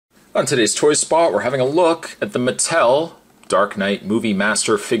On today's Toy Spot, we're having a look at the Mattel Dark Knight Movie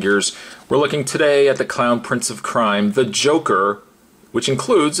Master figures. We're looking today at the Clown Prince of Crime, the Joker, which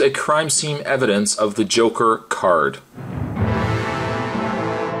includes a crime scene evidence of the Joker card.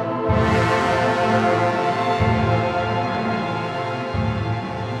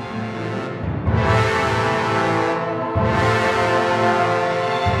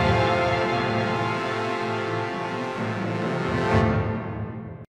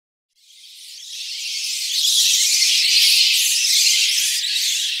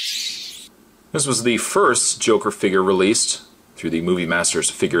 This was the first Joker figure released through the Movie Masters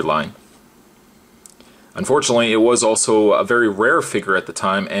figure line. Unfortunately, it was also a very rare figure at the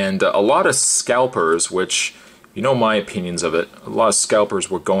time, and a lot of scalpers, which, you know my opinions of it, a lot of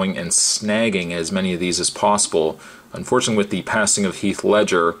scalpers were going and snagging as many of these as possible. Unfortunately, with the passing of Heath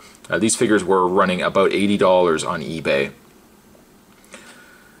Ledger, these figures were running about $80 on eBay.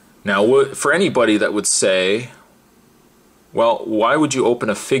 Now, for anybody that would say, well, why would you open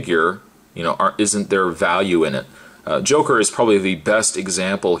a figure? You know, isn't there value in it? Joker is probably the best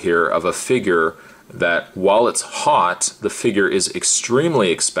example here of a figure that, while it's hot, the figure is extremely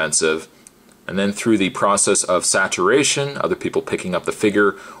expensive, and then through the process of saturation, other people picking up the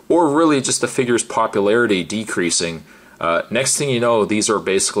figure, or really just the figure's popularity decreasing, next thing you know, these are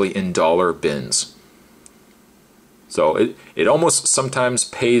basically in dollar bins. So it almost sometimes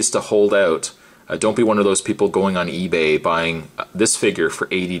pays to hold out. Don't be one of those people going on eBay buying this figure for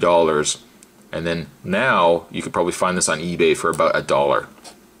 $80, and then now you could probably find this on eBay for about $1.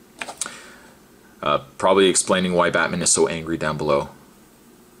 Probably explaining why Batman is so angry down below.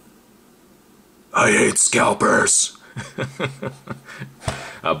 I hate scalpers!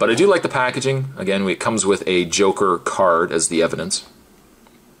 But I do like the packaging. Again, it comes with a Joker card as the evidence.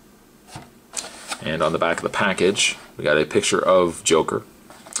 And on the back of the package, we got a picture of Joker.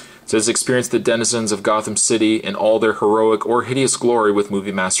 It says, experience the denizens of Gotham City in all their heroic or hideous glory with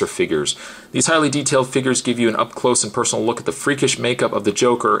Movie Master figures. These highly detailed figures give you an up-close and personal look at the freakish makeup of the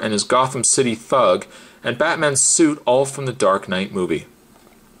Joker and his Gotham City thug, and Batman's suit, all from the Dark Knight movie.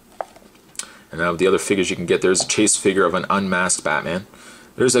 And now the other figures you can get, there's a chase figure of an unmasked Batman.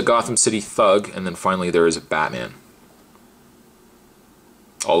 There's a Gotham City thug, and then finally there is Batman.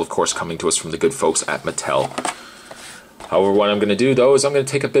 All, of course, coming to us from the good folks at Mattel. However, what I'm going to do, though, is I'm going to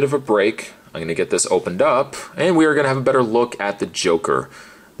take a bit of a break. I'm going to get this opened up, and we are going to have a better look at the Joker.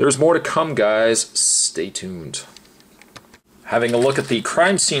 There's more to come, guys. Stay tuned. Having a look at the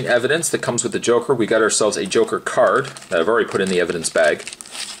crime scene evidence that comes with the Joker, we got ourselves a Joker card that I've already put in the evidence bag.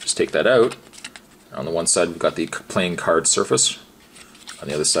 Just take that out. On the one side, we've got the playing card surface. On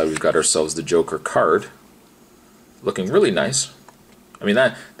the other side, we've got ourselves the Joker card. Looking really nice. I mean,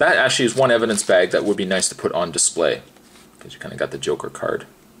 that actually is one evidence bag that would be nice to put on display, because you kind of got the Joker card.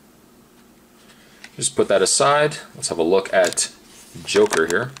 Just put that aside. Let's have a look at Joker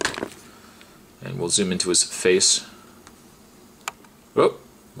here. And we'll zoom into his face. Oh,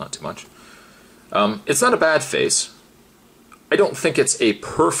 not too much. It's not a bad face. I don't think it's a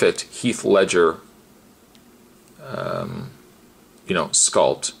perfect Heath Ledger,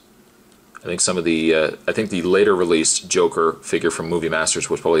 sculpt. I think some of the, I think the later released Joker figure from Movie Masters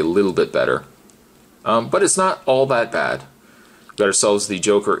was probably a little bit better. But it's not all that bad. We've got ourselves the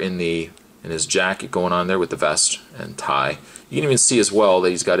Joker in his jacket going on there with the vest and tie. You can even see as well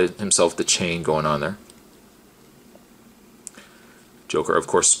that he's got himself the chain going on there. Joker, of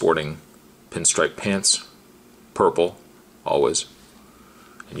course, sporting pinstripe pants, purple, always.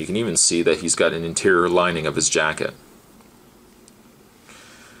 And you can even see that he's got an interior lining of his jacket.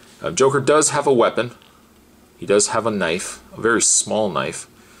 Joker does have a weapon. He does have a knife, a very small knife.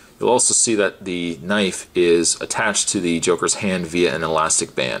 You'll also see that the knife is attached to the Joker's hand via an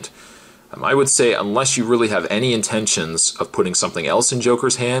elastic band. I would say, unless you really have any intentions of putting something else in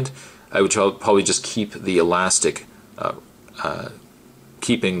Joker's hand, I would probably just keep the elastic,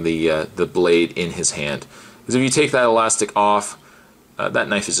 keeping the blade in his hand. Because if you take that elastic off, that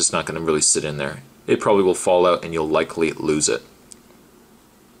knife is just not going to really sit in there. It probably will fall out and you'll likely lose it.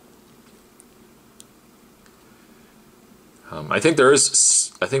 I think there's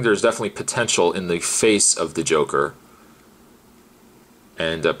definitely potential in the face of the Joker,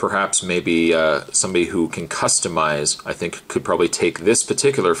 and perhaps maybe somebody who can customize, I think, could probably take this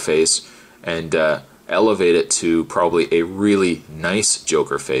particular face and elevate it to probably a really nice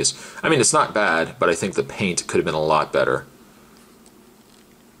Joker face. I mean, it's not bad, but I think the paint could have been a lot better.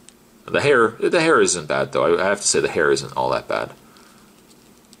 The hair isn't bad, though. I have to say the hair isn't all that bad.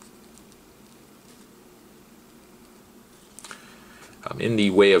 In the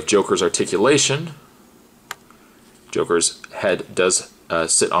way of Joker's articulation, Joker's head does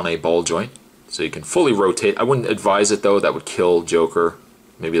sit on a ball joint, so you can fully rotate. I wouldn't advise it though, that would kill Joker.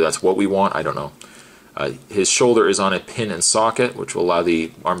 Maybe that's what we want, I don't know. His shoulder is on a pin and socket, which will allow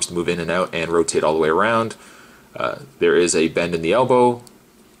the arms to move in and out and rotate all the way around. There is a bend in the elbow.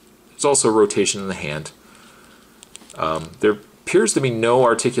 There's also a rotation in the hand. There appears to be no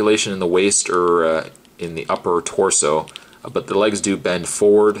articulation in the waist or in the upper torso, but the legs do bend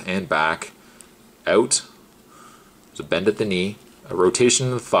forward and back, out. There's a bend at the knee, a rotation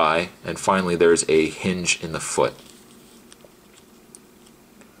in the thigh, and finally there's a hinge in the foot.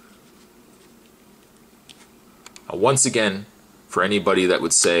 Once again, for anybody that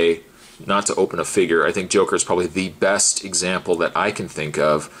would say not to open a figure, I think Joker is probably the best example that I can think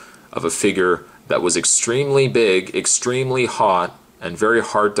of a figure that was extremely big, extremely hot, and very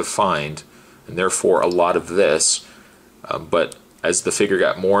hard to find, and therefore a lot of this. But as the figure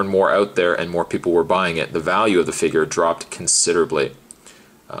got more and more out there and more people were buying it, the value of the figure dropped considerably.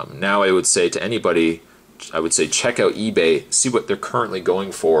 Now I would say to anybody, I would say check out eBay, see what they're currently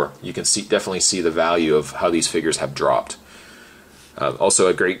going for. You can definitely see the value of how these figures have dropped. Also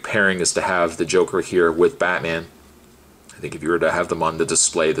a great pairing is to have the Joker here with Batman. I think if you were to have them on the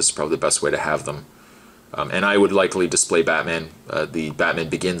display, this is probably the best way to have them. And I would likely display Batman, the Batman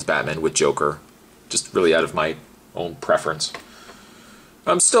Begins Batman with Joker, just really out of my own preference.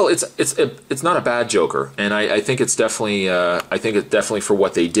 Still, it's not a bad Joker, and I think it's definitely for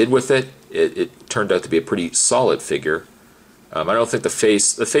what they did with it. It turned out to be a pretty solid figure. I don't think the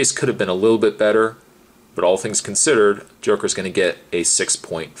face could have been a little bit better, but all things considered, Joker's going to get a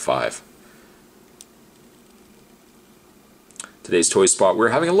 6.5. Today's Toy Spot, we're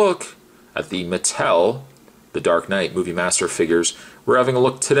having a look at the Mattel, The Dark Knight Movie Master figures. We're having a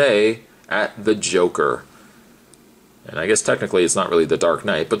look today at the Joker. And I guess technically it's not really the Dark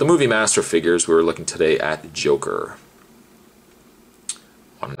Knight, but the Movie Master figures, we're looking today at Joker.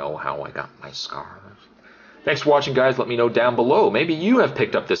 Want to know how I got my scars? Thanks for watching, guys. Let me know down below. Maybe you have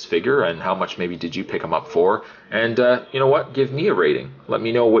picked up this figure, and how much maybe did you pick them up for? And you know what? Give me a rating. Let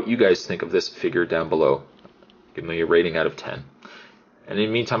me know what you guys think of this figure down below. Give me a rating out of 10. And in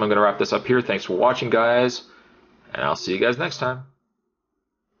the meantime, I'm going to wrap this up here. Thanks for watching, guys, and I'll see you guys next time.